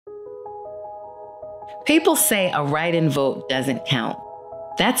People say a write-in vote doesn't count.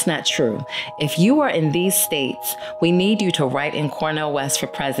 That's not true. If you are in these states, we need you to write in Cornel West for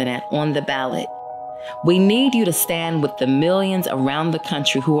president on the ballot. We need you to stand with the millions around the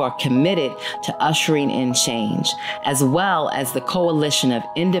country who are committed to ushering in change, as well as the coalition of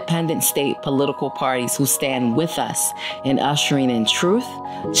independent state political parties who stand with us in ushering in truth,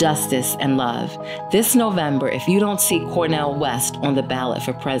 justice, and love. This November, if you don't see Cornel West on the ballot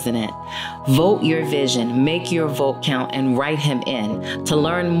for president, vote your vision, make your vote count, and write him in. To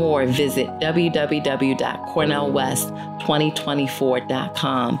learn more, visit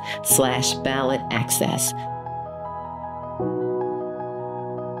www.cornelwest2024.com/ballot access.